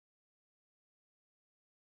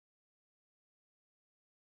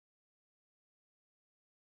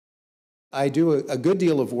I do a good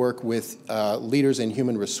deal of work with leaders in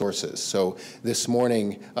human resources. So this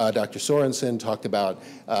morning, Dr. Sorensen talked about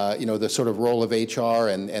the sort of role of HR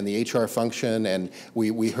and the HR function, and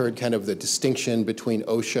we heard kind of the distinction between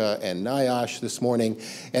OSHA and NIOSH this morning.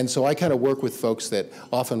 And so I kind of work with folks that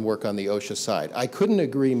often work on the OSHA side. I couldn't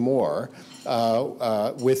agree more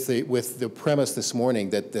with the premise this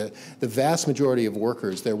morning that the vast majority of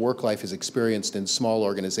workers, their work life is experienced in small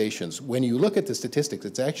organizations. When you look at the statistics,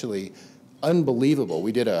 it's actually unbelievable.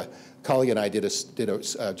 A colleague and I did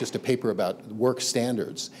just a paper about work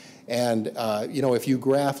standards. And if you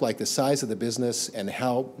graph like the size of the business and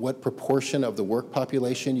what proportion of the work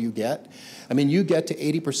population you get, I mean, you get to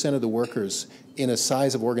 80% of the workers in a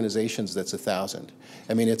size of organizations that's 1,000.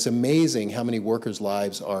 I mean, it's amazing how many workers'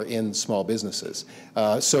 lives are in small businesses.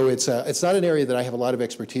 So it's not an area that I have a lot of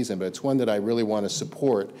expertise in, but it's one that I really want to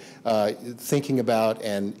support thinking about,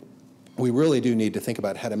 and we really do need to think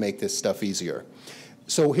about how to make this stuff easier.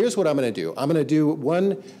 So here's what I'm going to do. I'm going to do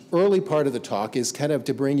one early part of the talk is kind of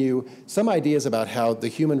to bring you some ideas about how the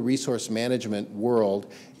human resource management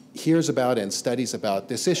world hears about and studies about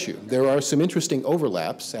this issue. There are some interesting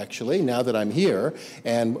overlaps, actually, now that I'm here,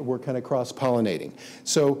 and we're kind of cross-pollinating.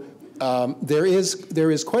 So there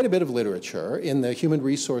is quite a bit of literature in the human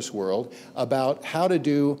resource world about how to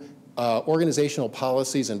do organizational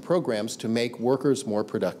policies and programs to make workers more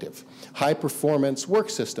productive. High-performance work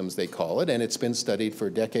systems, they call it, and it's been studied for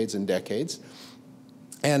decades and decades.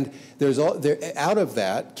 And out of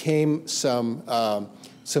that came some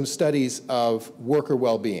studies of worker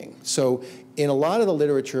well-being. So in a lot of the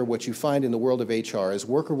literature, what you find in the world of HR is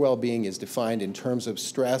worker well-being is defined in terms of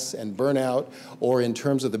stress and burnout, or in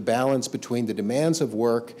terms of the balance between the demands of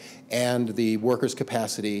work and the worker's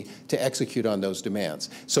capacity to execute on those demands.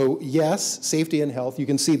 So yes, safety and health, you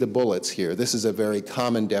can see the bullets here. This is a very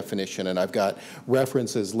common definition, and I've got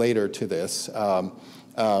references later to this.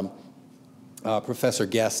 Professor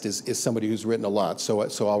Guest is somebody who's written a lot, so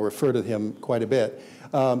I'll refer to him quite a bit.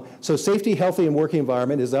 So safety, healthy, and working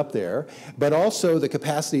environment is up there, but also the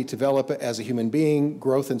capacity to develop as a human being,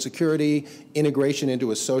 growth and security, integration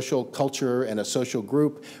into a social culture and a social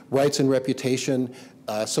group, rights and reputation,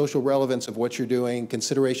 social relevance of what you're doing,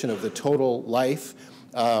 consideration of the total life,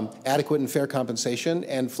 adequate and fair compensation,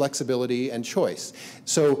 and flexibility and choice.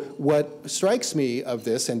 So what strikes me of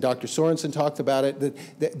this, and Dr. Sorensen talked about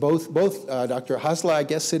it, that both Dr. Hasla, I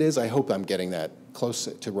guess it is, I hope I'm getting that close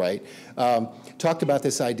to right, talked about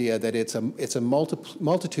this idea that it's a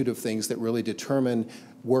multitude of things that really determine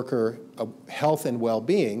worker health and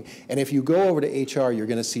well-being. And if you go over to HR, you're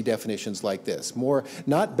going to see definitions like this. More,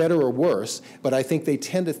 not better or worse, but I think they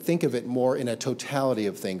tend to think of it more in a totality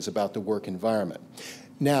of things about the work environment.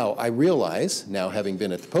 Now, I realize, now having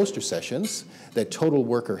been at the poster sessions, that total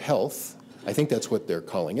worker health, I think that's what they're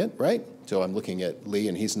calling it, right? So I'm looking at Lee,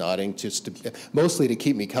 and he's nodding, mostly to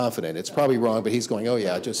keep me confident. It's probably wrong, but he's going, oh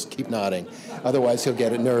yeah, just keep nodding. Otherwise, he'll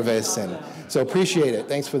get nervous. And so appreciate it.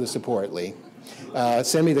 Thanks for the support, Lee.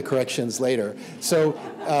 Send me the corrections later. So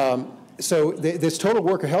this total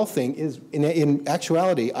worker health thing is, in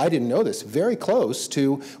actuality, I didn't know this, very close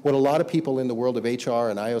to what a lot of people in the world of HR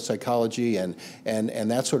and IO psychology and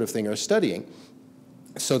that sort of thing are studying.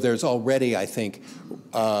 So there's already, I think,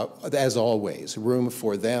 as always, room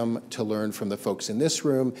for them to learn from the folks in this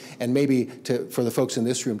room, and maybe for the folks in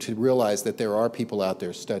this room to realize that there are people out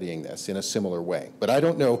there studying this in a similar way. But I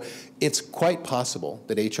don't know. It's quite possible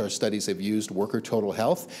that HR studies have used worker total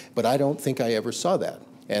health, but I don't think I ever saw that.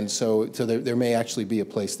 And so there may actually be a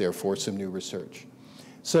place there for some new research.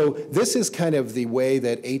 So this is kind of the way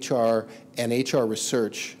that HR and HR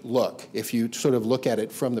research look, if you sort of look at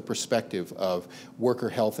it from the perspective of worker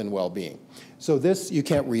health and well-being. So this, you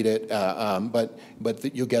can't read it, but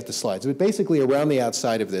you'll get the slides. But basically, around the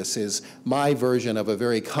outside of this is my version of a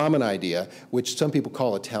very common idea, which some people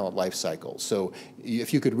call a talent life cycle. So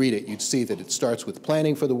if you could read it, you'd see that it starts with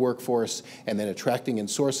planning for the workforce, and then attracting and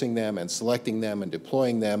sourcing them, and selecting them, and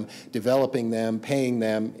deploying them, developing them, paying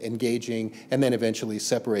them, engaging, and then eventually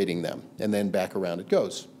separating them. And then back around it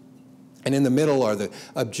goes. And in the middle are the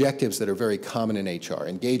objectives that are very common in HR: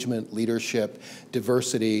 engagement, leadership,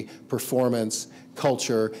 diversity, performance,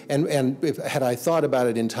 culture. And had I thought about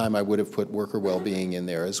it in time, I would have put worker well-being in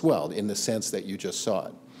there as well, in the sense that you just saw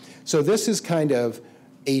it. So this is kind of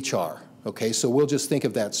HR. Okay, so we'll just think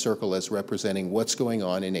of that circle as representing what's going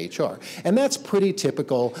on in HR. And that's pretty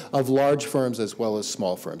typical of large firms as well as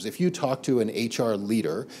small firms. If you talk to an HR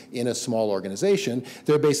leader in a small organization,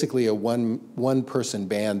 they're basically a one-person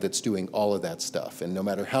band that's doing all of that stuff. And no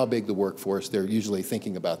matter how big the workforce, they're usually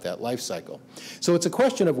thinking about that life cycle. So it's a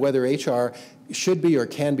question of whether HR should be or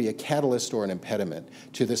can be a catalyst or an impediment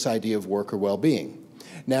to this idea of worker well-being.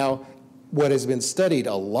 Now, what has been studied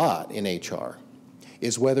a lot in HR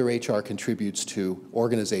is whether HR contributes to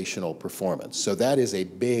organizational performance. So that is a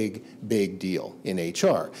big, big deal in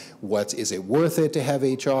HR. Is it worth it to have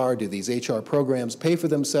HR? Do these HR programs pay for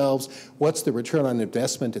themselves? What's the return on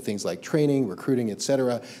investment to things like training, recruiting, et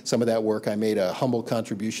cetera? Some of that work I made a humble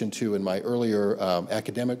contribution to in my earlier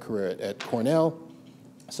academic career at Cornell.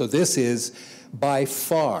 So this is by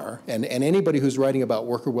far, and anybody who's writing about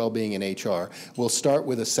worker well-being in HR will start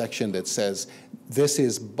with a section that says, this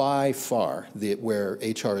is by far where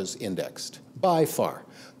HR is indexed, by far.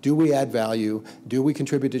 Do we add value? Do we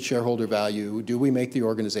contribute to shareholder value? Do we make the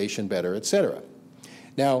organization better, et cetera?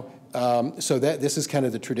 Now, so this is kind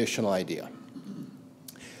of the traditional idea.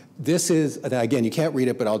 This is, again, you can't read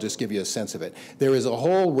it, but I'll just give you a sense of it. There is a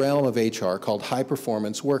whole realm of HR called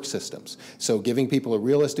high-performance work systems. So giving people a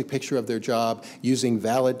realistic picture of their job, using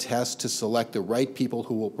valid tests to select the right people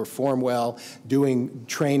who will perform well, doing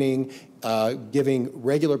training, giving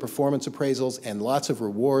regular performance appraisals and lots of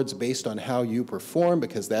rewards based on how you perform,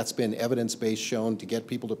 because that's been evidence-based shown to get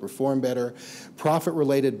people to perform better,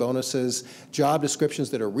 profit-related bonuses, job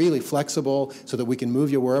descriptions that are really flexible so that we can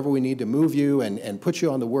move you wherever we need to move you and put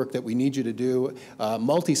you on the work that we need you to do,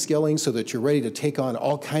 multi-skilling so that you're ready to take on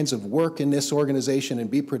all kinds of work in this organization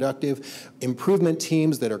and be productive, improvement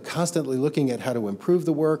teams that are constantly looking at how to improve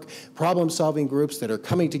the work, problem-solving groups that are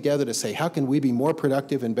coming together to say, how can we be more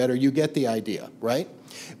productive and better? You get the idea, right?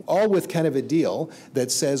 All with kind of a deal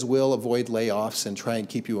that says we'll avoid layoffs and try and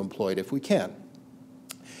keep you employed if we can.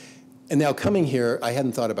 And now coming here, I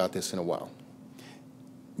hadn't thought about this in a while.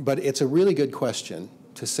 But it's a really good question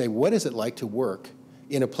to say, what is it like to work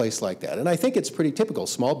in a place like that? And I think it's pretty typical.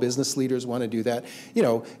 Small business leaders want to do that. You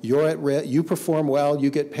know, you're at risk, you perform well, you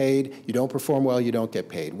get paid. You don't perform well, you don't get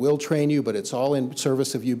paid. We'll train you, but it's all in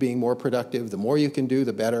service of you being more productive. The more you can do,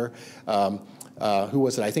 the better. Who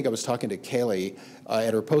was it? I think I was talking to Kaylee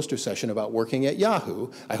at her poster session about working at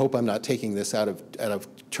Yahoo. I hope I'm not taking this out of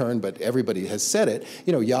turn, but everybody has said it.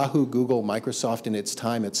 You know, Yahoo, Google, Microsoft in its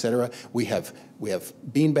time, et cetera. We have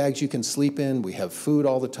bean bags you can sleep in. We have food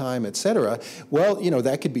all the time, et cetera. Well, you know,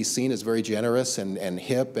 that could be seen as very generous and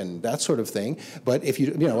hip and that sort of thing. But if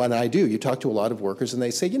you know, and I do, you talk to a lot of workers and they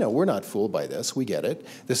say, you know, we're not fooled by this. We get it.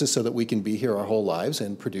 This is so that we can be here our whole lives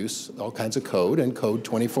and produce all kinds of code and code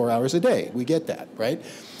 24 hours a day. We get that, right?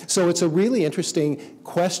 So it's a really interesting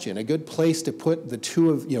question, a good place to put the two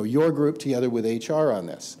of, you know, your group together with HR on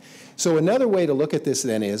this. So another way to look at this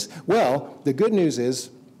then is, well, the good news is,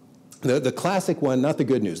 the classic one, not the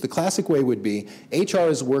good news, the classic way would be HR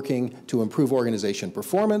is working to improve organization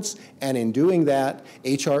performance, and in doing that,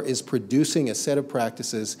 HR is producing a set of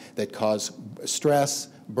practices that cause stress,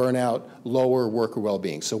 burnout, lower worker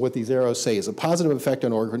well-being. So what these arrows say is a positive effect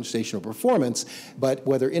on organizational performance, but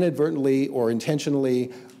whether inadvertently or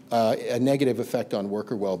intentionally, a negative effect on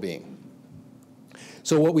worker well-being.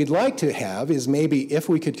 So what we'd like to have is maybe if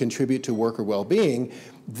we could contribute to worker well-being,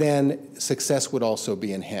 then success would also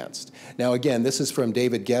be enhanced. Now again, this is from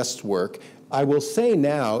David Guest's work. I will say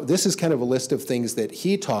now, this is kind of a list of things that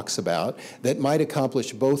he talks about that might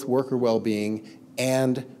accomplish both worker well-being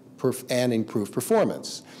and improve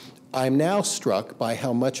performance. I'm now struck by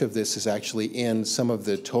how much of this is actually in some of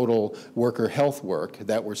the total worker health work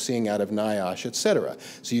that we're seeing out of NIOSH, et cetera.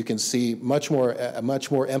 So you can see much more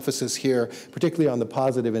emphasis here, particularly on the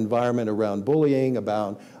positive environment around bullying,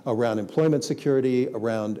 around employment security,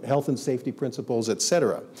 around health and safety principles, et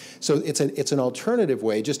cetera. So it's an alternative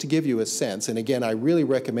way, just to give you a sense. And again, I really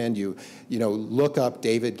recommend you look up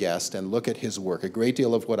David Guest and look at his work. A great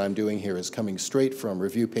deal of what I'm doing here is coming straight from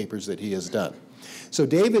review papers that he has done. So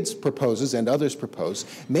David proposes, and others propose,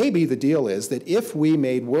 maybe the deal is that if we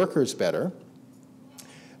made workers better,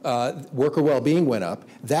 worker well-being went up,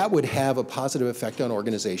 that would have a positive effect on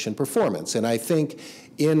organization performance. And I think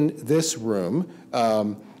in this room,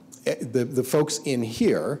 the folks in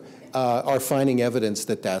here are finding evidence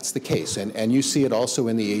that that's the case. And you see it also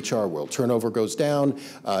in the HR world. Turnover goes down,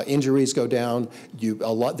 injuries go down.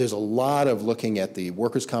 There's a lot of looking at the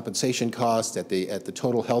workers' compensation costs, at the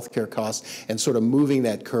total health care costs, and sort of moving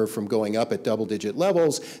that curve from going up at double-digit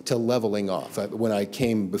levels to leveling off. When I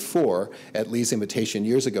came before, at Lee's invitation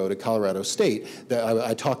years ago to Colorado State,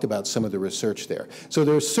 I talked about some of the research there. So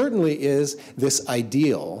there certainly is this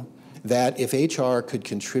ideal that if HR could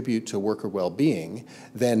contribute to worker well-being,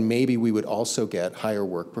 then maybe we would also get higher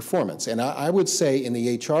work performance. And I would say in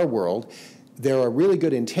the HR world, there are really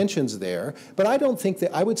good intentions there, but I don't think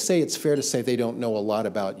that, I would say it's fair to say they don't know a lot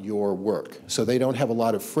about your work. So they don't have a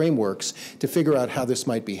lot of frameworks to figure out how this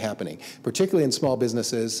might be happening, particularly in small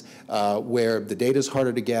businesses where the data is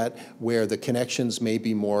harder to get, where the connections may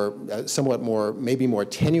be more, maybe more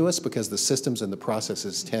tenuous because the systems and the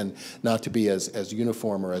processes tend not to be as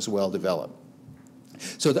uniform or as well developed.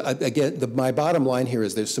 So again, my bottom line here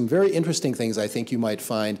is there's some very interesting things I think you might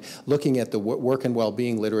find looking at the work and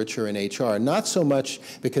well-being literature in HR, not so much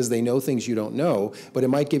because they know things you don't know, but it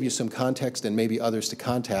might give you some context and maybe others to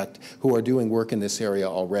contact who are doing work in this area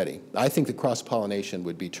already. I think the cross-pollination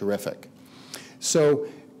would be terrific. So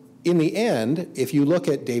in the end, if you look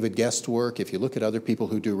at David Guest's work, if you look at other people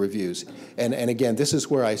who do reviews, and again, this is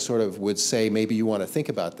where I sort of would say maybe you want to think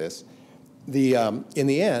about this. In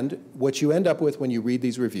the end, what you end up with when you read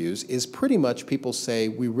these reviews is pretty much people say,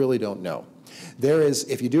 we really don't know. There is,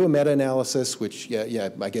 if you do a meta-analysis, which,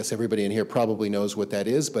 I guess everybody in here probably knows what that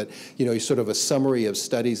is, but you sort of a summary of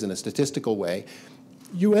studies in a statistical way,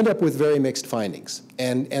 you end up with very mixed findings.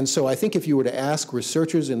 And so I think if you were to ask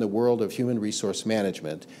researchers in the world of human resource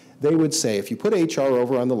management, they would say, if you put HR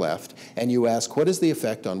over on the left and you ask what is the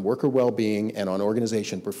effect on worker well-being and on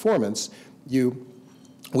organization performance,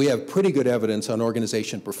 we have pretty good evidence on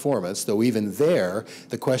organization performance, though even there,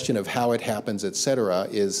 the question of how it happens, et cetera,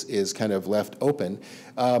 is kind of left open.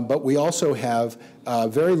 But we also have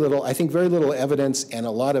very little evidence and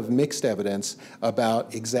a lot of mixed evidence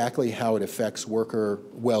about exactly how it affects worker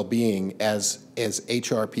well-being as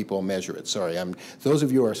HR people measure it. Sorry, those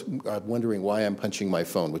of you are wondering why I'm punching my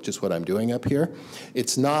phone, which is what I'm doing up here.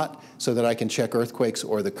 It's not so that I can check earthquakes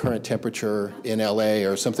or the current temperature in LA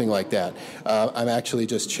or something like that. I'm actually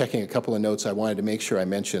just checking a couple of notes. I wanted to make sure I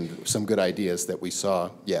mentioned some good ideas that we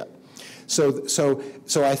saw yet.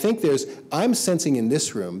 So I think I'm sensing in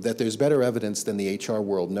this room that there's better evidence than the HR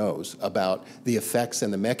world knows about the effects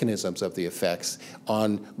and the mechanisms of the effects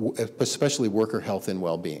on especially worker health and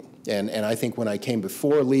well-being. And I think when I came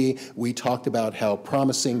before Lee, we talked about how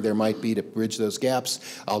promising there might be to bridge those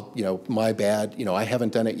gaps. My bad, I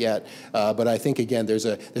haven't done it yet. But I think, again, there's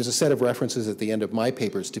a set of references at the end of my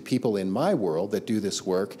papers to people in my world that do this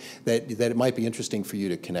work that it might be interesting for you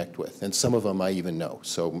to connect with. And some of them I even know.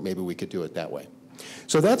 So maybe we could do it that way.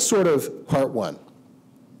 So that's sort of part one.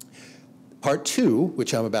 Part two,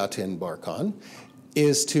 which I'm about to embark on,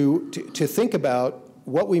 is to think about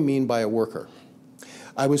what we mean by a worker.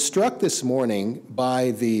 I was struck this morning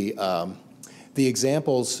by the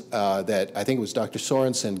examples that I think it was Dr.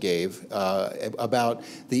 Sorensen gave about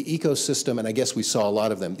the ecosystem, and I guess we saw a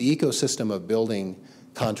lot of them, the ecosystem of building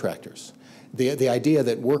contractors. The idea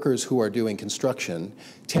that workers who are doing construction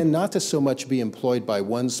tend not to so much be employed by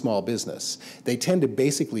one small business. They tend to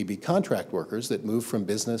basically be contract workers that move from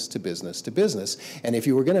business to business to business. And if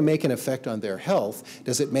you were going to make an effect on their health,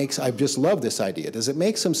 I just love this idea. Does it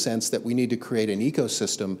make some sense that we need to create an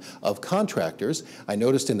ecosystem of contractors? I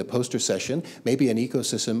noticed in the poster session, maybe an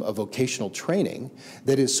ecosystem of vocational training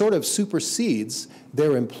that is sort of supersedes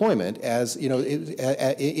their employment as,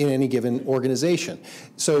 in any given organization.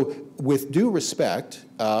 So with due respect,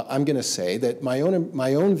 I'm going to say that my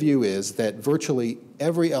own view is that virtually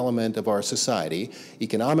every element of our society,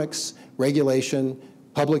 economics, regulation,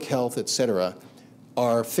 public health, et cetera,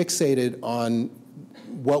 are fixated on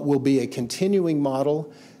what will be a continuing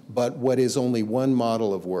model, but what is only one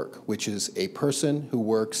model of work, which is a person who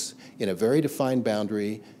works in a very defined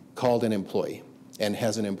boundary called an employee and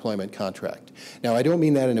has an employment contract. Now, I don't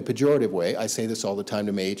mean that in a pejorative way. I say this all the time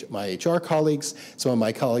to my HR colleagues. Some of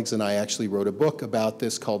my colleagues and I actually wrote a book about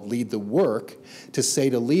this called Lead the Work, to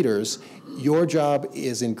say to leaders, your job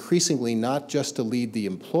is increasingly not just to lead the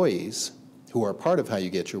employees who are part of how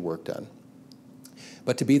you get your work done,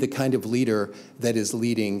 but to be the kind of leader that is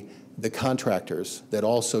leading the contractors that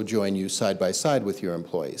also join you side by side with your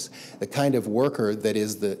employees. The kind of worker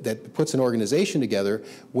that puts an organization together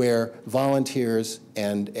where volunteers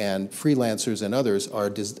and freelancers and others are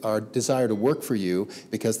desire to work for you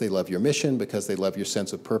because they love your mission, because they love your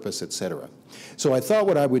sense of purpose, et cetera. So I thought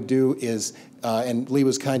what I would do is, and Lee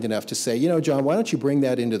was kind enough to say, John, why don't you bring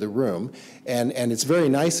that into the room? And it's very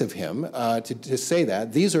nice of him to say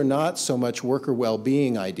that. These are not so much worker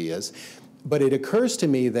well-being ideas, but it occurs to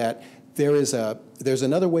me that there's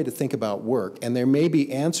another way to think about work, and there may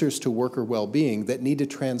be answers to worker well-being that need to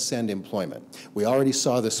transcend employment. We already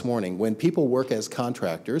saw this morning, when people work as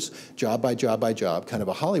contractors, job by job by job, kind of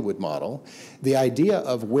a Hollywood model, the idea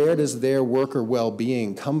of where does their worker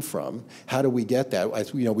well-being come from, how do we get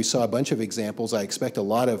that? We saw a bunch of examples. I expect a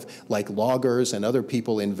lot of, like, loggers and other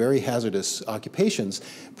people in very hazardous occupations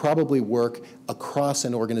probably work across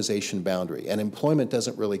an organization boundary, and employment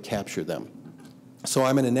doesn't really capture them. So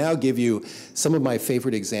I'm going to now give you some of my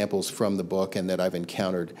favorite examples from the book and that I've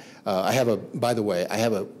encountered. By the way, I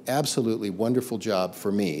have an absolutely wonderful job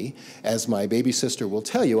for me. As my baby sister will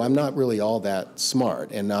tell you, I'm not really all that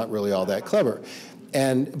smart and not really all that clever.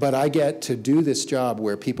 But I get to do this job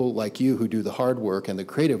where people like you who do the hard work and the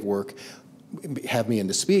creative work have me in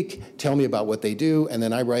to speak, tell me about what they do, and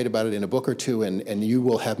then I write about it in a book or two, and you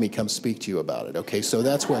will have me come speak to you about it. Okay, so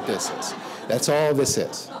that's what this is. That's all this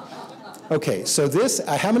is. Okay, so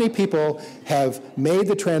how many people have made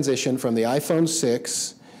the transition from the iPhone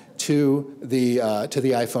 6 to the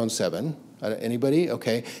iPhone 7? Anybody?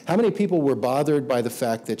 Okay. How many people were bothered by the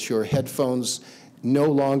fact that your headphones no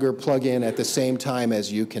longer plug in at the same time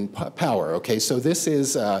as you can power? Okay, so this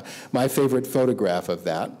is my favorite photograph of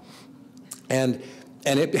that. And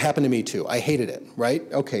it happened to me too. I hated it, right?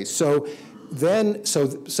 Okay, so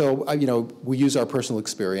we use our personal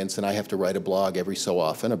experience, and I have to write a blog every so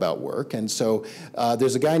often about work. And so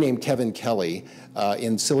there's a guy named Kevin Kelly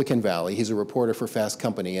in Silicon Valley. He's a reporter for Fast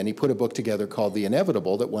Company, and he put a book together called The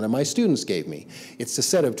Inevitable that one of my students gave me. It's a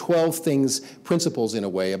set of 12 principles in a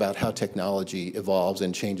way, about how technology evolves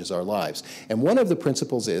and changes our lives. And one of the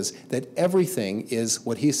principles is that everything is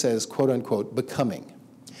what he says, quote unquote, becoming,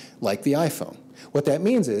 like the iPhone. What that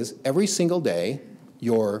means is every single day,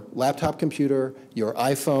 your laptop computer, your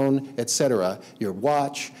iPhone, et cetera, your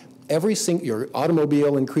watch, your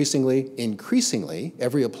automobile increasingly,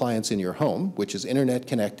 every appliance in your home, which is internet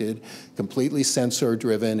connected, completely sensor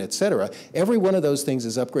driven, et cetera, every one of those things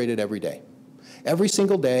is upgraded every day. Every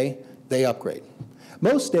single day, they upgrade.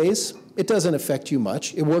 Most days, it doesn't affect you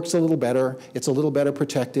much. It works a little better. It's a little better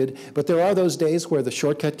protected. But there are those days where the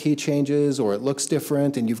shortcut key changes or it looks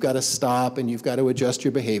different and you've got to stop and you've got to adjust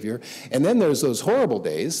your behavior. And then there's those horrible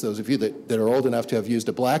days, those of you that are old enough to have used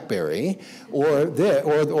a BlackBerry or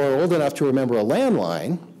old enough to remember a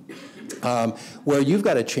landline, where you've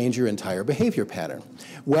got to change your entire behavior pattern.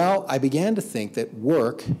 Well, I began to think that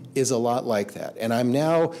work is a lot like that. And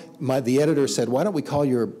the editor said, why don't we call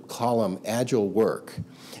your column Agile Work?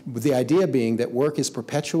 The idea being that work is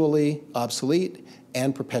perpetually obsolete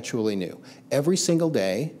and perpetually new. Every single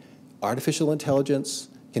day, artificial intelligence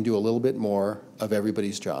can do a little bit more of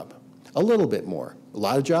everybody's job. A little bit more. A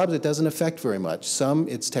lot of jobs it doesn't affect very much. Some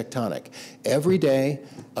it's tectonic. Every day,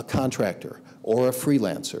 a contractor or a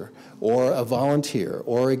freelancer or a volunteer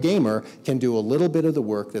or a gamer can do a little bit of the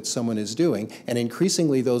work that someone is doing, and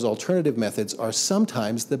increasingly those alternative methods are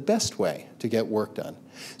sometimes the best way to get work done.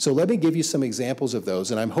 So let me give you some examples of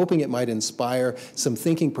those, and I'm hoping it might inspire some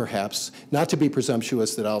thinking perhaps, not to be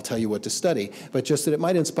presumptuous that I'll tell you what to study, but just that it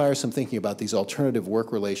might inspire some thinking about these alternative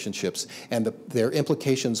work relationships and their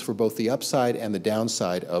implications for both the upside and the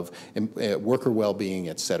downside of worker well-being,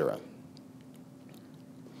 et cetera.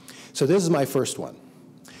 So this is my first one.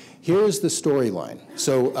 Here's the storyline.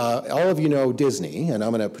 So all of you know Disney, and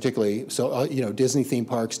I'm going to particularly, Disney theme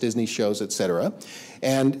parks, Disney shows, et cetera.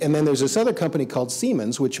 And then there's this other company called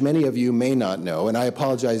Siemens, which many of you may not know, and I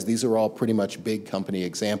apologize, these are all pretty much big company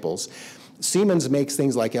examples. Siemens makes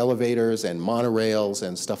things like elevators and monorails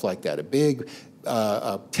and stuff like that, a big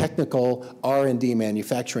technical R&D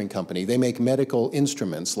manufacturing company. They make medical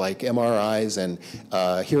instruments like MRIs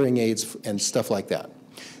and hearing aids and stuff like that.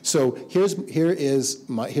 So here's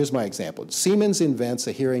my example. Siemens invents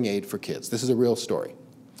a hearing aid for kids. This is a real story.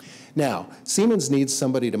 Now, Siemens needs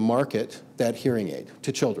somebody to market that hearing aid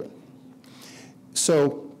to children.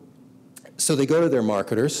 So they go to their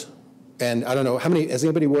marketers, and I don't know, has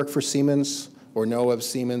anybody worked for Siemens or know of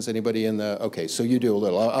Siemens? Anybody in the, okay, so you do a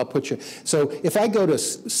little. I'll put you, so if I go to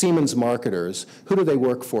Siemens marketers, who do they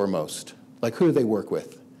work for most? Like, who do they work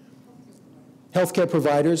with? Healthcare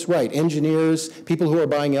providers, right, engineers, people who are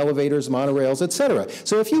buying elevators, monorails, et cetera.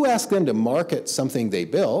 So if you ask them to market something they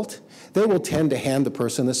built, they will tend to hand the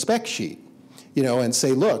person the spec sheet, and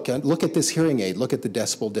say, look at this hearing aid, look at the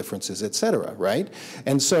decibel differences, et cetera, right?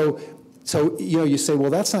 And so you say,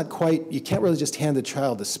 well, that's not quite, you can't really just hand the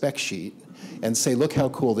child the spec sheet. and say, look how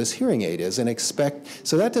cool this hearing aid is, and expect,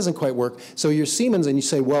 so that doesn't quite work. So you're Siemens and you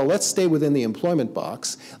say, well, let's stay within the employment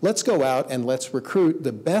box. Let's go out and let's recruit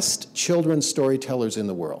the best children's storytellers in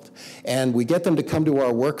the world. And we get them to come to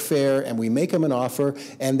our work fair and we make them an offer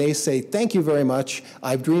and they say, thank you very much.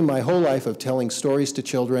 I've dreamed my whole life of telling stories to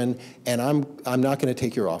children and I'm not going to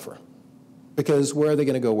take your offer. Because where are they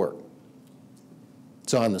going to go work?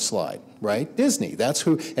 It's on the slide, right? Disney, that's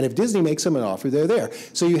who, and if Disney makes them an offer, they're there.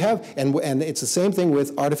 So you have, and it's the same thing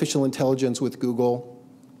with artificial intelligence with Google.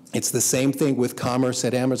 It's the same thing with commerce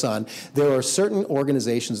at Amazon. There are certain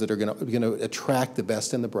organizations that are going to attract the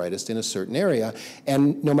best and the brightest in a certain area,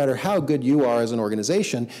 and no matter how good you are as an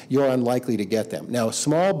organization, you're unlikely to get them. Now,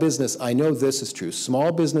 small business, I know this is true,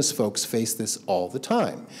 small business folks face this all the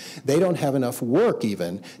time. They don't have enough work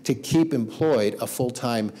even to keep employed a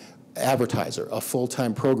full-time advertiser, a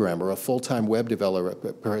full-time programmer, a full-time web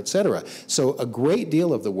developer, et cetera. So a great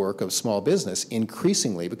deal of the work of small business,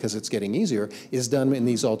 increasingly, because it's getting easier, is done in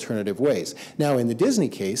these alternative ways. Now, in the Disney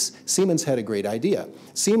case, Siemens had a great idea.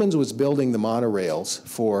 Siemens was building the monorails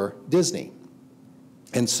for Disney.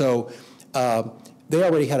 And so they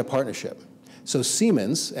already had a partnership. So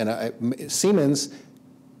Siemens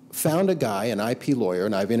found a guy, an IP lawyer,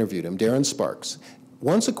 and I've interviewed him, Darren Sparks.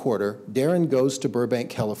 Once a quarter, Darren goes to Burbank,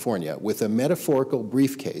 California with a metaphorical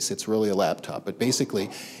briefcase. It's really a laptop, but basically,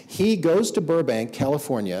 he goes to Burbank,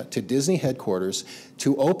 California, to Disney headquarters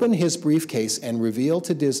to open his briefcase and reveal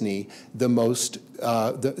to Disney the most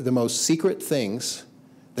secret things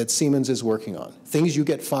that Siemens is working on, things you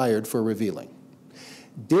get fired for revealing.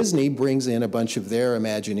 Disney brings in a bunch of their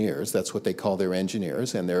Imagineers, that's what they call their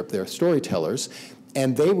engineers, and their storytellers,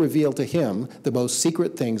 and they reveal to him the most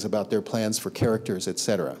secret things about their plans for characters,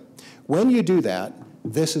 etc. When you do that,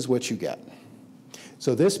 this is what you get.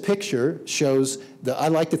 So this picture shows, I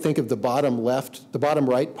like to think of the bottom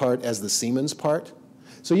right part as the Siemens part.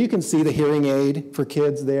 So you can see the hearing aid for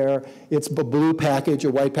kids there. It's a blue package,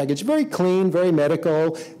 a white package, very clean, very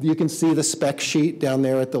medical. You can see the spec sheet down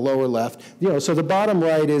there at the lower left. So the bottom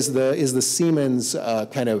right is the Siemens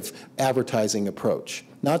kind of advertising approach,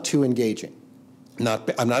 not too engaging.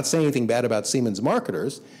 I'm not saying anything bad about Siemens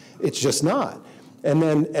marketers, it's just not. And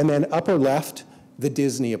then upper left, the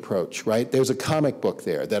Disney approach, right? There's a comic book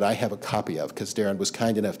there that I have a copy of because Darren was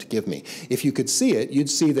kind enough to give me. If you could see it,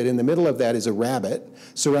 you'd see that in the middle of that is a rabbit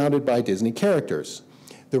surrounded by Disney characters.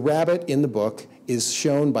 The rabbit in the book is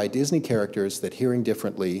shown by Disney characters that hearing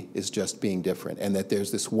differently is just being different, and that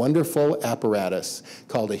there's this wonderful apparatus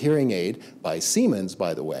called a hearing aid by Siemens,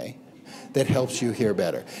 by the way, that helps you hear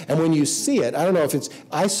better. And when you see it, I don't know if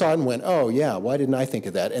I saw it and went, oh yeah, why didn't I think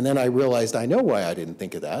of that? And then I realized I know why I didn't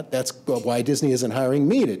think of that. That's why Disney isn't hiring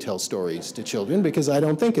me to tell stories to children, because I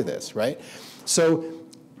don't think of this, right? So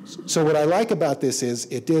what I like about this is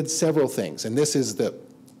it did several things, and this is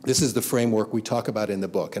the framework we talk about in the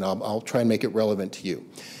book, and I'll try and make it relevant to you.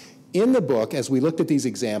 In the book, as we looked at these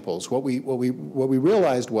examples, what we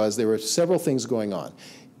realized was there were several things going on.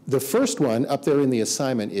 The first one up there in the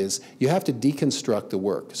assignment is you have to deconstruct the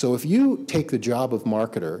work. So if you take the job of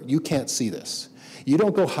marketer, you can't see this. You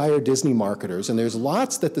don't go hire Disney marketers, and there's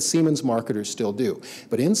lots that the Siemens marketers still do.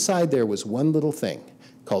 But inside there was one little thing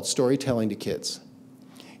called storytelling to kids.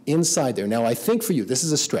 Inside there. Now, I think for you, this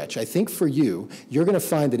is a stretch, I think for you, you're going to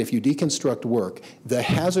find that if you deconstruct work, the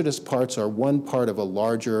hazardous parts are one part of a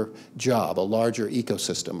larger job, a larger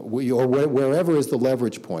ecosystem, or wherever is the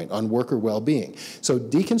leverage point on worker well-being. So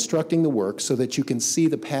deconstructing the work so that you can see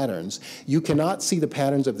the patterns. You cannot see the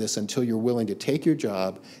patterns of this until you're willing to take your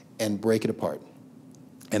job and break it apart.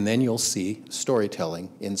 And then you'll see storytelling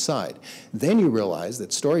inside. Then you realize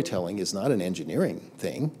that storytelling is not an engineering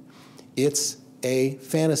thing. It's a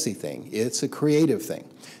fantasy thing. It's a creative thing.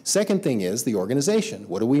 Second thing is the organization.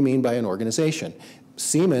 What do we mean by an organization?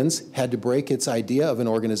 Siemens had to break its idea of an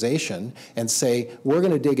organization and say, we're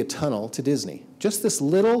going to dig a tunnel to Disney. Just this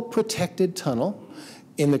little protected tunnel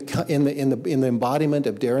in the embodiment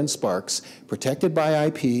of Darren Sparks, protected by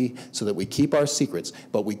IP so that we keep our secrets,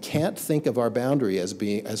 but we can't think of our boundary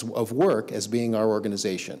of work as being our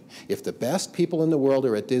organization. If the best people in the world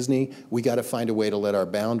are at Disney, we got to find a way to let our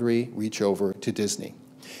boundary reach over to Disney.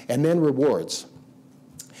 And then rewards.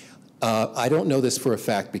 I don't know this for a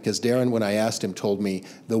fact because Darren, when I asked him, told me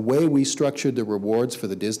the way we structured the rewards for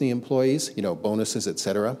the Disney employees, bonuses, et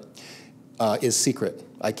cetera, is secret.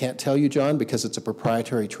 I can't tell you, John, because it's a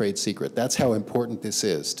proprietary trade secret. That's how important this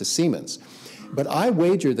is to Siemens. But I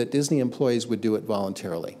wager that Disney employees would do it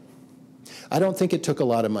voluntarily. I don't think it took a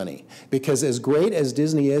lot of money, because as great as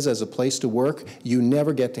Disney is as a place to work, you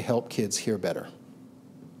never get to help kids hear better.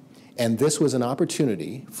 And this was an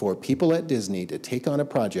opportunity for people at Disney to take on a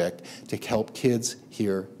project to help kids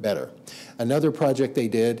hear better. Another project they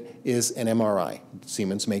did is an MRI.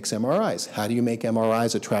 Siemens makes MRIs. How do you make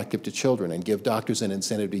MRIs attractive to children and give doctors an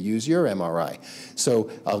incentive to use your MRI? So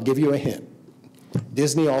I'll give you a hint.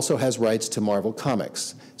 Disney also has rights to Marvel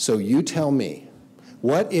Comics. So you tell me,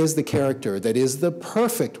 what is the character that is the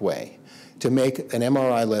perfect way to make an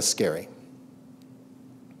MRI less scary?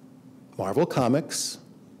 Marvel Comics,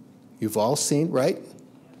 you've all seen, right?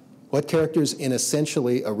 What character's in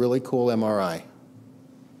essentially a really cool MRI?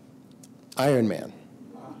 Iron Man,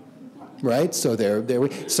 right? So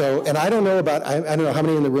and I don't know about, I don't know how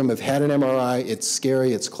many in the room have had an MRI. It's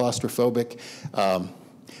scary, it's claustrophobic.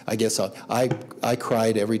 I guess I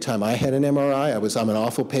cried every time I had an MRI. I'm an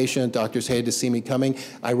awful patient. Doctors hated to see me coming.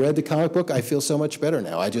 I read the comic book. I feel so much better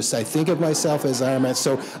now. I think of myself as Iron Man.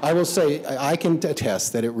 So I will say I can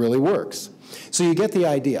attest that it really works. So you get the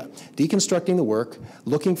idea. Deconstructing the work,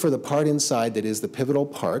 looking for the part inside that is the pivotal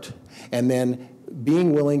part, and then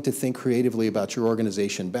being willing to think creatively about your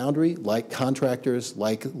organization boundary, like contractors,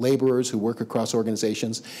 like laborers who work across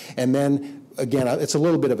organizations, and then again, it's a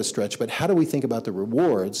little bit of a stretch, but how do we think about the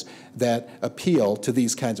rewards that appeal to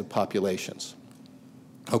these kinds of populations?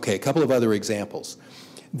 Okay, a couple of other examples.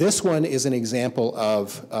 This one is an example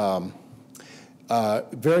of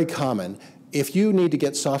very common. If you need to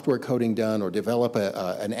get software coding done or develop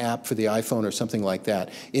an app for the iPhone or something like that,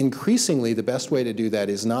 increasingly the best way to do that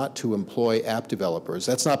is not to employ app developers.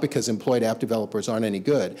 That's not because employed app developers aren't any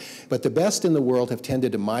good, but the best in the world have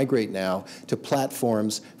tended to migrate now to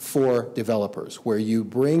platforms for developers, where you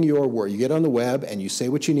bring your work, you get on the web and you say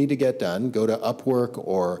what you need to get done, go to Upwork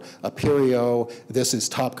or Apereo. This is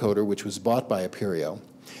Topcoder, which was bought by Apereo.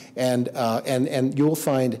 And you'll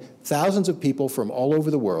find thousands of people from all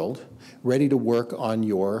over the world ready to work on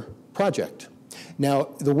your project. Now,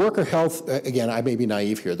 the worker health, again, I may be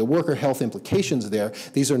naive here, the worker health implications there,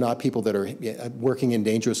 these are not people that are working in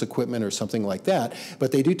dangerous equipment or something like that,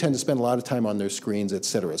 but they do tend to spend a lot of time on their screens, et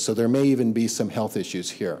cetera. So there may even be some health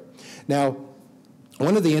issues here. Now,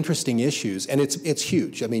 one of the interesting issues, and it's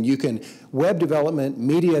huge. I mean, you can web development,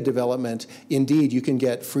 media development. Indeed, you can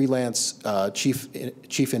get freelance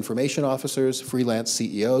chief information officers, freelance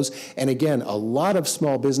CEOs, and again, a lot of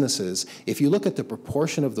small businesses. If you look at the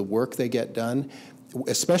proportion of the work they get done,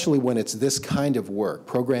 especially when it's this kind of work,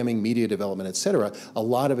 programming, media development, et cetera, a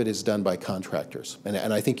lot of it is done by contractors,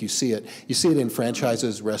 and I think you see it. You see it in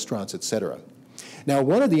franchises, restaurants, et cetera. Now,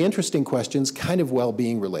 one of the interesting questions, kind of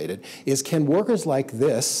well-being related, is can workers like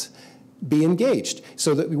this be engaged?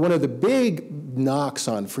 So that one of the big knocks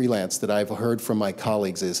on freelance that I've heard from my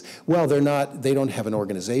colleagues is, well, they don't have an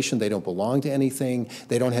organization, they don't belong to anything,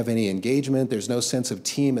 they don't have any engagement, there's no sense of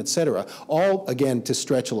team, et cetera. All, again, to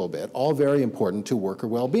stretch a little bit, all very important to worker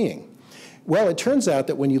well-being. Well, it turns out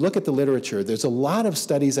that when you look at the literature, there's a lot of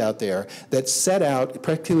studies out there that set out,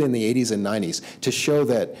 particularly in the 80s and 90s, to show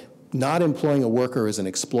that not employing a worker is an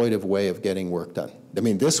exploitive way of getting work done. I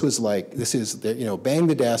mean, this is, bang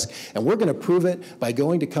the desk, and we're going to prove it by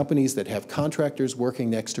going to companies that have contractors working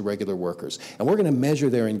next to regular workers, and we're going to measure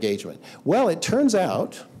their engagement. Well, it turns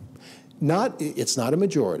out, it's not a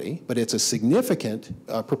majority, but it's a significant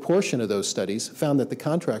proportion of those studies found that the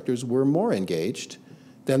contractors were more engaged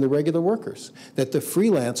than the regular workers, that the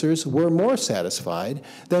freelancers were more satisfied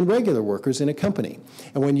than regular workers in a company.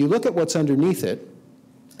 And when you look at what's underneath it,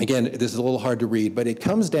 again, this is a little hard to read, but it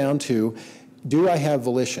comes down to, do I have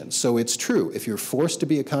volition? So it's true, if you're forced to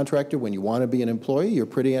be a contractor when you want to be an employee, you're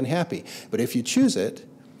pretty unhappy. But if you choose it,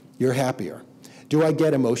 you're happier. Do I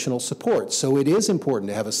get emotional support? So it is important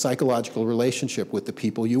to have a psychological relationship with the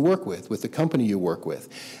people you work with the company you work with.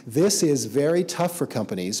 This is very tough for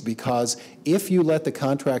companies because if you let the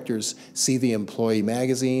contractors see the employee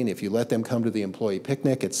magazine, if you let them come to the employee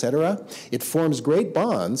picnic, et cetera, it forms great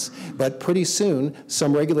bonds, but pretty soon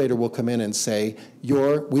some regulator will come in and say,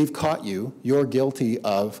 we've caught you, you're guilty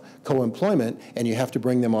of co-employment, and you have to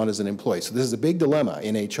bring them on as an employee. So this is a big dilemma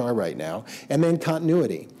in HR right now. And then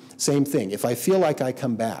continuity. Same thing. If I feel like I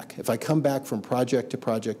come back, if I come back from project to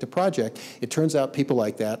project to project, it turns out people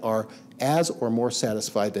like that are as or more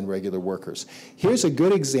satisfied than regular workers. Here's a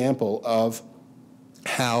good example of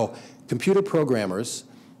how computer programmers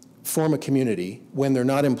form a community when they're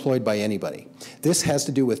not employed by anybody. This has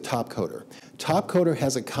to do with Topcoder. Topcoder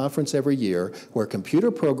has a conference every year where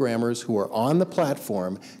computer programmers who are on the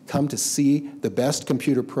platform come to see the best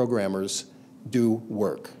computer programmers do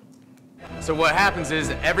work. So what happens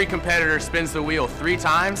is every competitor spins the wheel 3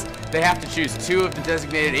 times. They have to choose 2 of the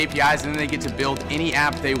designated APIs, and then they get to build any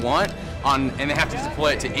app they want. and they have to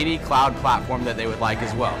deploy it to any cloud platform that they would like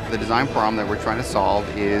as well. The design problem that we're trying to solve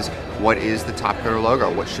is, what is the Top Coder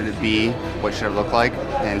logo? What should it be? What should it look like?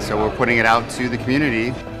 And so we're putting it out to the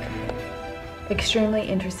community. Extremely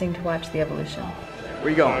interesting to watch the evolution. Where are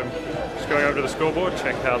you going? Just going over to the scoreboard,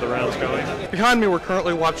 check how the round's going. Behind me, we're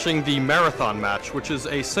currently watching the marathon match, which is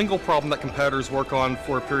a single problem that competitors work on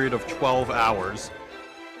for a period of 12 hours.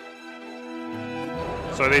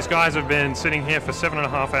 So these guys have been sitting here for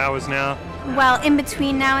 7.5 hours now. Well, in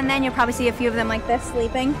between now and then, you'll probably see a few of them like this,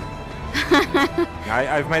 sleeping.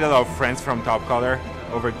 I've made a lot of friends from Top Coder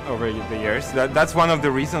over the years. That's one of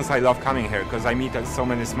the reasons I love coming here, because I meet so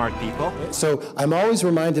many smart people. So I'm always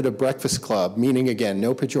reminded of Breakfast Club, meaning, again,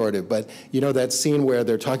 no pejorative, but you know that scene where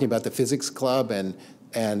they're talking about the physics club, and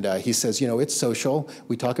he says, you know, it's social.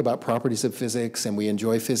 We talk about properties of physics, and we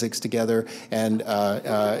enjoy physics together. And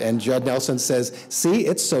Judd Nelson says, see,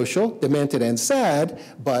 it's social, demented and sad,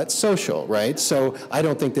 but social, right? So I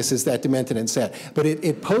don't think this is that demented and sad. But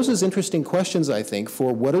it poses interesting questions, I think,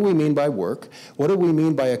 for what do we mean by work? What do we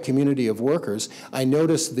mean by a community of workers? I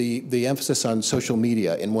noticed the emphasis on social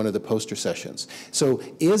media in one of the poster sessions. So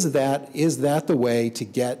is that the way to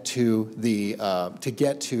get to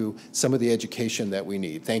some of the education that we need?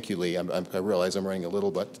 Thank you, Lee. I realize I'm running a little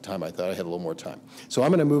bit of time. I thought I had a little more time. So I'm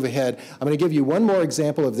going to move ahead. I'm going to give you one more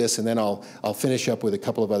example of this, and then I'll finish up with a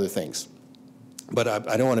couple of other things. But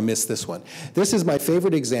I don't want to miss this one. This is my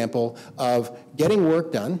favorite example of getting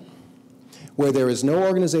work done where there is no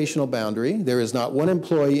organizational boundary, there is not one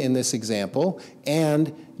employee in this example,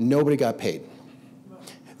 and nobody got paid.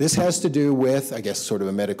 This has to do with, I guess, sort of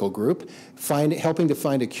a medical group, helping to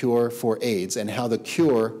find a cure for AIDS and how the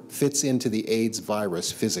cure fits into the AIDS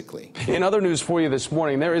virus physically. In other news for you this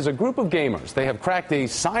morning, there is a group of gamers. They have cracked a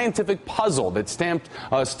scientific puzzle that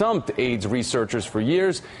stumped AIDS researchers for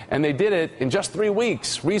years, and they did it in just 3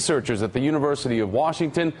 weeks. Researchers at the University of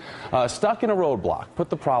Washington, stuck in a roadblock, put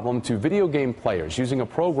the problem to video game players using a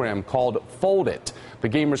program called Fold It. The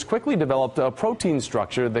gamers quickly developed a protein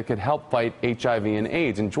structure that could help fight HIV and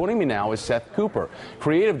AIDS. And joining me now is Seth Cooper,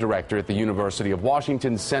 creative director at the University of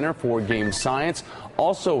Washington Center for Game Science.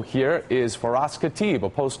 Also here is Faraz Khatib, a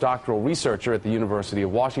postdoctoral researcher at the University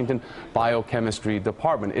of Washington Biochemistry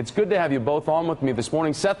Department. It's good to have you both on with me this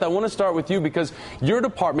morning. Seth, I want to start with you because your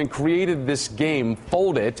department created this game,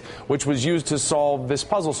 Fold It, which was used to solve this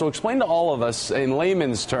puzzle. So explain to all of us in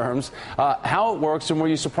layman's terms how it works, and were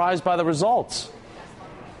you surprised by the results?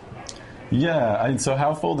 Yeah, so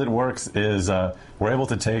how Fold It works is we're able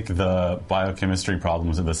to take the biochemistry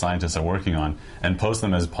problems that the scientists are working on and post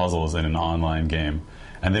them as puzzles in an online game.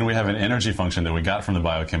 And then we have an energy function that we got from the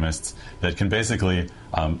biochemists that can basically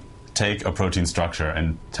take a protein structure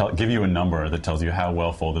and give you a number that tells you how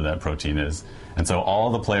well folded that protein is. And so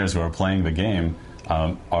all the players who are playing the game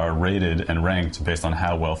are rated and ranked based on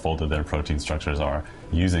how well folded their protein structures are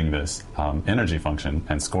using this energy function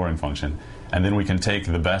and scoring function. And then we can take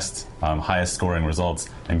the best, highest scoring results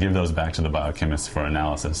and give those back to the biochemists for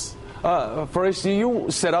analysis. First, you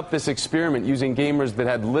set up this experiment using gamers that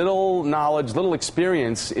had little knowledge, little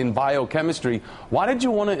experience in biochemistry. Why did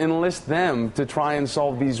you want to enlist them to try and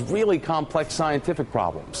solve these really complex scientific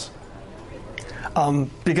problems?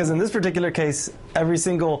 Because in this particular case, every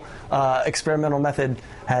single experimental method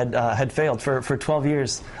had failed. For 12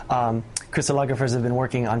 years, crystallographers have been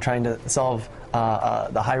working on trying to solve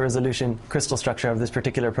the high-resolution crystal structure of this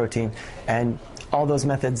particular protein, and all those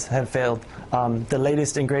methods have failed. The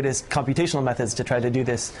latest and greatest computational methods to try to do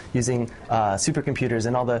this using supercomputers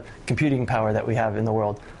and all the computing power that we have in the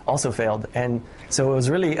world also failed. And so it was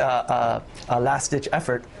really a last-ditch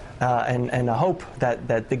effort and a hope that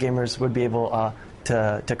the gamers would be able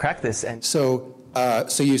to crack this. And so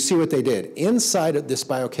you see what they did. Inside of this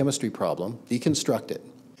biochemistry problem, deconstruct it,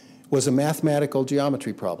 was a mathematical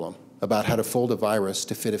geometry problem about how to fold a virus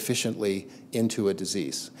to fit efficiently into a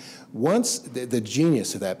disease. Once, the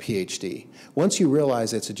genius of that PhD, once you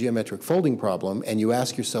realize it's a geometric folding problem and you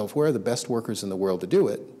ask yourself, where are the best workers in the world to do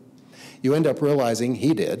it, you end up realizing,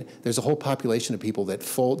 he did, there's a whole population of people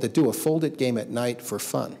that do a Fold It game at night for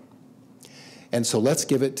fun. And so let's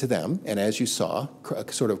give it to them, and as you saw,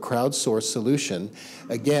 a sort of crowdsourced solution,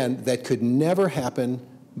 again, that could never happen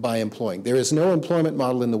by employing. There is no employment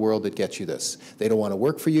model in the world that gets you this. They don't want to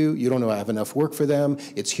work for you. You don't have enough work for them.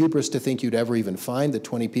 It's hubris to think you'd ever even find the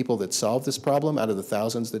 20 people that solved this problem out of the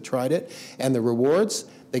thousands that tried it. And the rewards,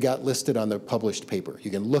 they got listed on the published paper. You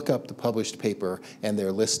can look up the published paper, and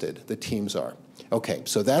they're listed. The teams are. Okay,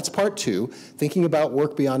 so that's part two, thinking about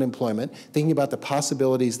work beyond employment, thinking about the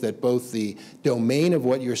possibilities that both the domain of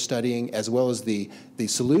what you're studying as well as the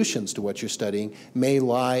solutions to what you're studying may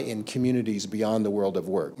lie in communities beyond the world of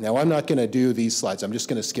work. Now, I'm not going to do these slides. I'm just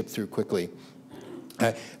going to skip through quickly.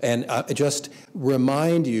 And just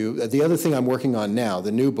remind you, the other thing I'm working on now,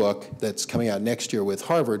 the new book that's coming out next year with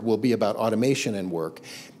Harvard, will be about automation and work.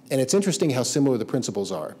 And it's interesting how similar the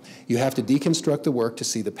principles are. You have to deconstruct the work to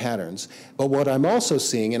see the patterns. But what I'm also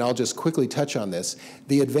seeing, and I'll just quickly touch on this,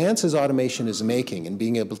 the advances automation is making in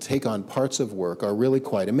being able to take on parts of work are really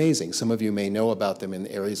quite amazing. Some of you may know about them in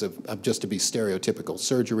areas of just to be stereotypical,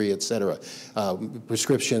 surgery, et cetera,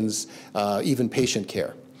 prescriptions, even patient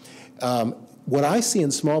care. What I see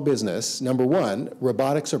in small business, number one,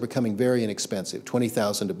 robotics are becoming very inexpensive,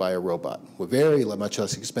 $20,000 to buy a robot. We're very much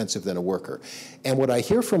less expensive than a worker. And what I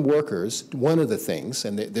hear from workers, one of the things,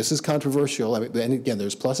 and this is controversial, and again,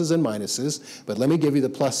 there's pluses and minuses, but let me give you the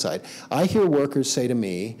plus side. I hear workers say to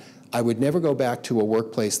me, I would never go back to a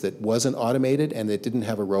workplace that wasn't automated and that didn't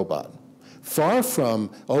have a robot. Far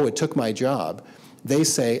from, oh, it took my job, they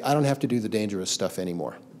say, I don't have to do the dangerous stuff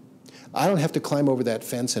anymore. I don't have to climb over that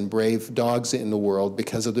fence and brave dogs in the world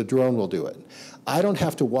because of the drone will do it. I don't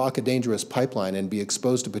have to walk a dangerous pipeline and be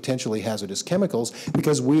exposed to potentially hazardous chemicals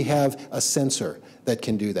because we have a sensor that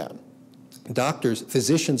can do that. Doctors,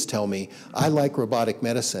 physicians tell me, I like robotic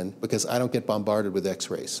medicine because I don't get bombarded with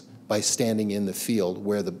x-rays by standing in the field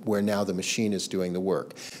where now the machine is doing the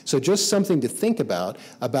work. So just something to think about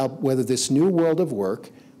whether this new world of work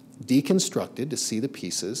deconstructed to see the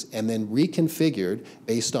pieces and then reconfigured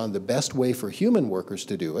based on the best way for human workers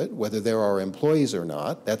to do it, whether there are employees or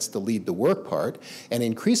not. That's the lead the work part. And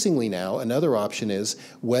increasingly now, another option is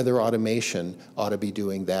whether automation ought to be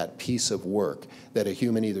doing that piece of work that a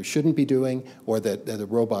human either shouldn't be doing or that a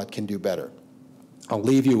robot can do better. I'll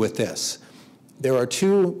leave you with this. There are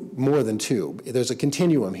more than two. There's a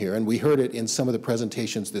continuum here, and we heard it in some of the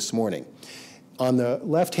presentations this morning. On the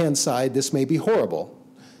left-hand side, this may be horrible.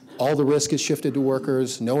 All the risk is shifted to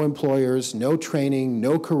workers, no employers, no training,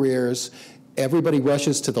 no careers. Everybody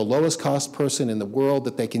rushes to the lowest cost person in the world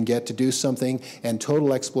that they can get to do something, and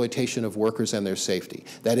total exploitation of workers and their safety.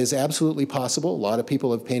 That is absolutely possible. A lot of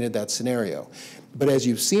people have painted that scenario. But as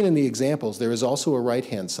you've seen in the examples, there is also a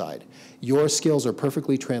right-hand side. Your skills are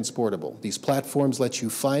perfectly transportable. These platforms let you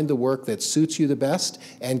find the work that suits you the best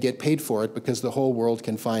and get paid for it because the whole world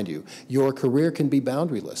can find you. Your career can be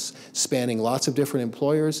boundaryless, spanning lots of different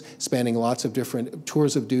employers, spanning lots of different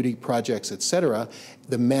tours of duty projects, et cetera.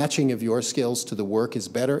 The matching of your skills to the work is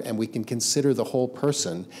better, and we can consider the whole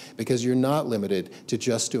person because you're not limited to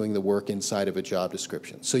just doing the work inside of a job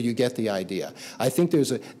description. So you get the idea. I think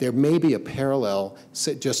there may be a parallel,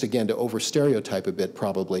 just again to over-stereotype a bit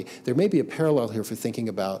probably, there may be a parallel here for thinking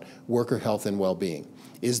about worker health and well-being.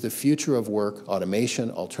 Is the future of work,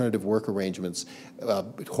 automation, alternative work arrangements,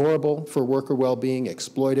 horrible for worker well-being,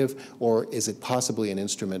 exploitive, or is it possibly an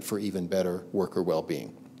instrument for even better worker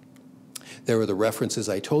well-being? There are the references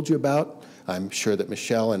I told you about. I'm sure that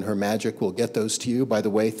Michelle and her magic will get those to you. By the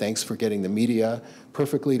way, thanks for getting the media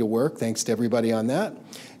perfectly to work. Thanks to everybody on that.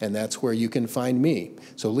 And that's where you can find me.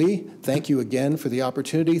 So Lee, thank you again for the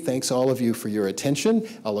opportunity. Thanks all of you for your attention.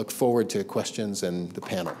 I'll look forward to questions and the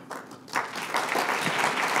panel.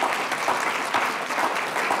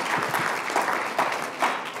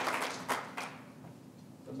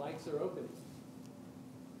 The mics are open.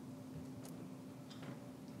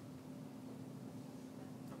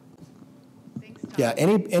 Yeah,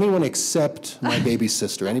 anyone except my baby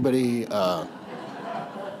sister. Anybody? Well,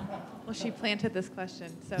 she planted this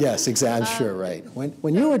question. So. Yes, exactly. I'm sure, right.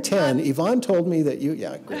 When you were 10, Yvonne told me that you,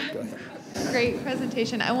 yeah, great, go ahead. Great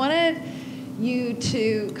presentation. I wanted you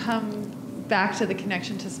to come back to the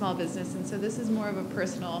connection to small business. And so this is more of a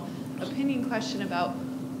personal opinion question about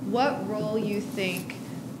what role you think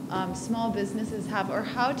small businesses have, or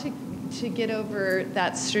how to get over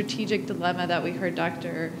that strategic dilemma that we heard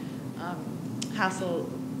Dr. Hassel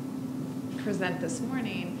present this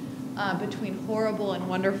morning between horrible and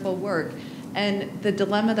wonderful work, and the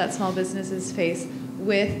dilemma that small businesses face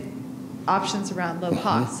with options around low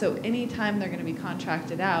cost. So anytime they're going to be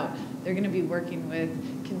contracted out, they're going to be working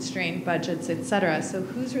with constrained budgets, et cetera. So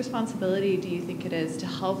whose responsibility do you think it is to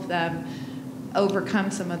help them overcome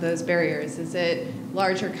some of those barriers? Is it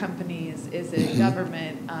larger companies? Is it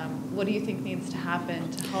government? What do you think needs to happen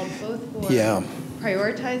to help both for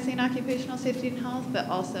prioritizing occupational safety and health, but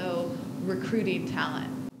also recruiting talent?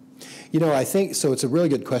 You know, I think, so it's a really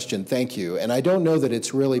good question, thank you. And I don't know that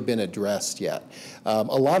it's really been addressed yet. A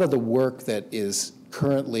lot of the work that is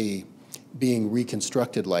currently being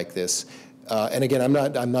reconstructed like this and again,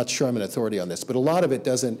 I'm not sure I'm an authority on this, but a lot of it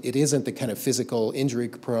isn't the kind of physical,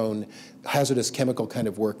 injury-prone, hazardous chemical kind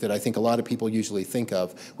of work that I think a lot of people usually think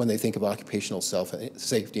of when they think of occupational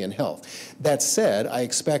safety and health. That said, I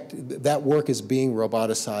expect that work is being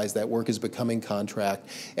roboticized, that work is becoming contract,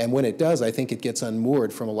 and when it does, I think it gets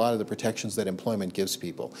unmoored from a lot of the protections that employment gives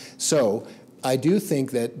people. So I do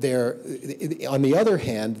think that on the other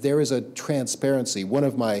hand, there is a transparency.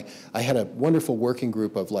 I had a wonderful working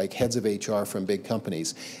group of like heads of HR from big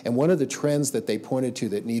companies, and one of the trends that they pointed to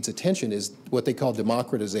that needs attention is what they call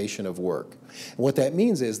democratization of work. And what that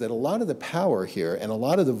means is that a lot of the power here and a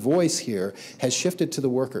lot of the voice here has shifted to the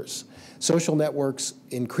workers. Social networks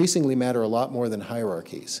increasingly matter a lot more than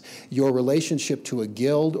hierarchies. Your relationship to a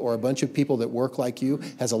guild or a bunch of people that work like you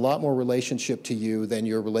has a lot more relationship to you than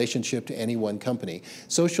your relationship to any one company.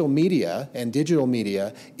 Social media and digital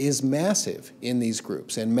media is massive in these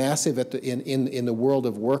groups and massive in the world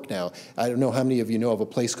of work now. I don't know how many of you know of a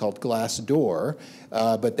place called Glassdoor,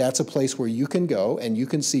 but that's a place where you can go and you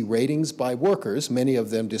can see ratings by workers, many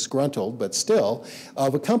of them disgruntled, but still,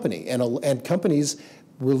 of a company. And companies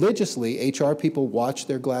religiously, HR people watch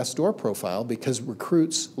their Glassdoor profile because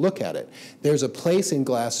recruits look at it. There's a place in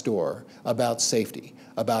Glassdoor about safety,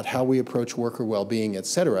 about how we approach worker well-being, et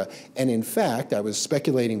cetera. And in fact, I was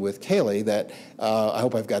speculating with Kaylee that, I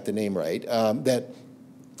hope I've got the name right, that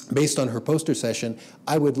based on her poster session,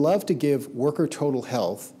 I would love to give Worker Total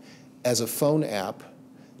Health as a phone app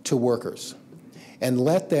to workers and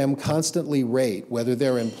let them constantly rate whether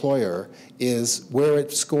their employer is where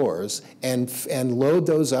it scores and load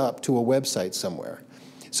those up to a website somewhere.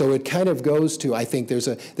 So it kind of goes to, I think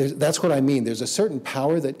that's what I mean. There's a certain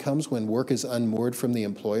power that comes when work is unmoored from the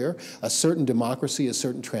employer, a certain democracy, a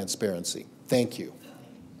certain transparency. Thank you.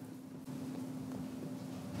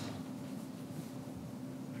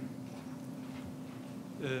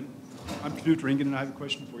 I'm Knut Ringen, and I have a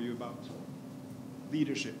question for you about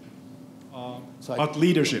leadership. About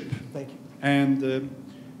leadership. Thank you. And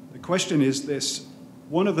the question is this.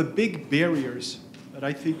 One of the big barriers that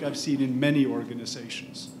I think I've seen in many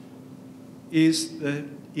organizations is the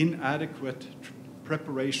inadequate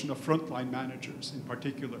preparation of frontline managers in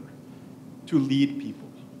particular to lead people.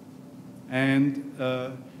 And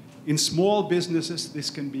in small businesses, this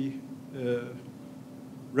can be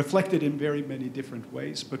reflected in very many different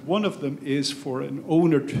ways, but one of them is for an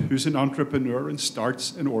owner who's an entrepreneur and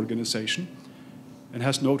starts an organization and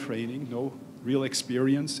has no training, no real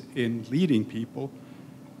experience in leading people,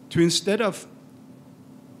 to instead of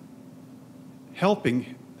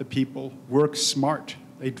helping the people work smart,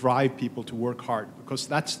 they drive people to work hard because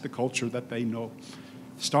that's the culture that they know.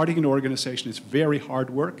 Starting an organization is very hard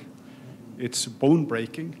work, it's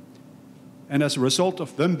bone-breaking, and as a result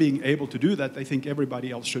of them being able to do that, they think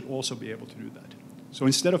everybody else should also be able to do that. So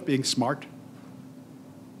instead of being smart,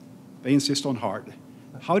 they insist on hard.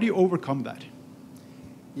 How do you overcome that?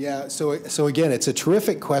 Yeah, so again, it's a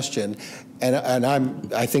terrific question, and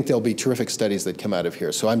I think there'll be terrific studies that come out of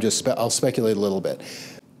here. So I'll speculate a little bit.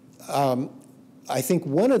 I think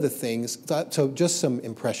one of the things, so just some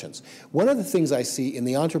impressions. One of the things I see in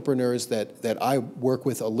the entrepreneurs that I work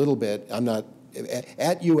with a little bit,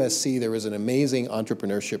 at USC, there is an amazing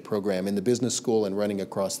entrepreneurship program in the business school and running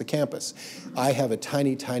across the campus. I have a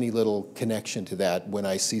tiny, tiny little connection to that when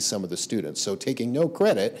I see some of the students. So taking no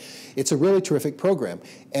credit, it's a really terrific program.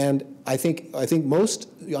 And I think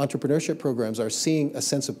most entrepreneurship programs are seeing a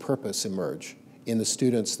sense of purpose emerge in the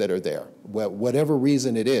students that are there. Whatever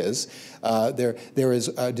reason it is, there is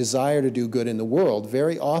a desire to do good in the world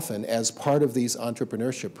very often as part of these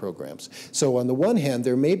entrepreneurship programs. So on the one hand,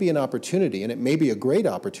 there may be an opportunity, and it may be a great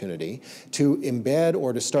opportunity, to embed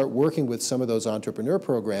or to start working with some of those entrepreneur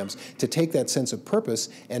programs to take that sense of purpose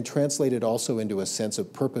and translate it also into a sense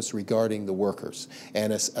of purpose regarding the workers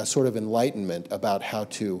and a sort of enlightenment about how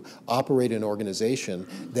to operate an organization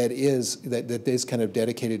that is kind of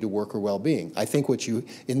dedicated to worker well-being. I think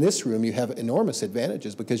in this room, you have enormous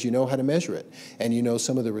advantages because you know how to measure it and you know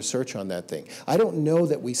some of the research on that thing. I don't know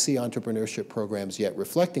that we see entrepreneurship programs yet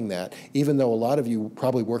reflecting that, even though a lot of you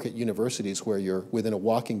probably work at universities where you're within a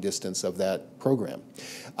walking distance of that program.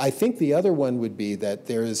 I think the other one would be that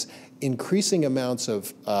there is increasing amounts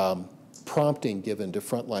of prompting given to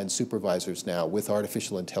frontline supervisors now with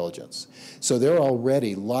artificial intelligence. So there are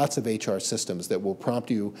already lots of HR systems that will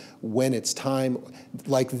prompt you when it's time,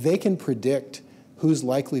 like they can predict who's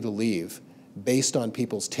likely to leave based on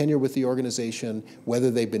people's tenure with the organization,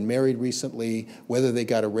 whether they've been married recently, whether they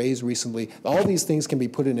got a raise recently. All these things can be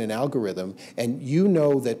put in an algorithm, and you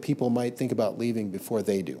know that people might think about leaving before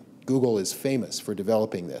they do. Google is famous for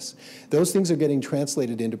developing this. Those things are getting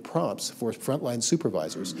translated into prompts for frontline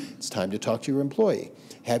supervisors. It's time to talk to your employee.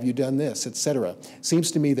 Have you done this, et cetera.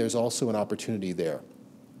 Seems to me there's also an opportunity there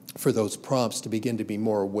for those prompts to begin to be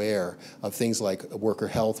more aware of things like worker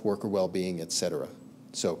health, worker well-being, et cetera.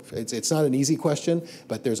 So it's not an easy question,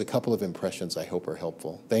 but there's a couple of impressions I hope are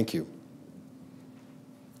helpful. Thank you.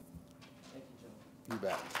 You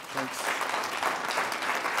bet. Thanks.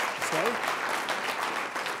 Stay?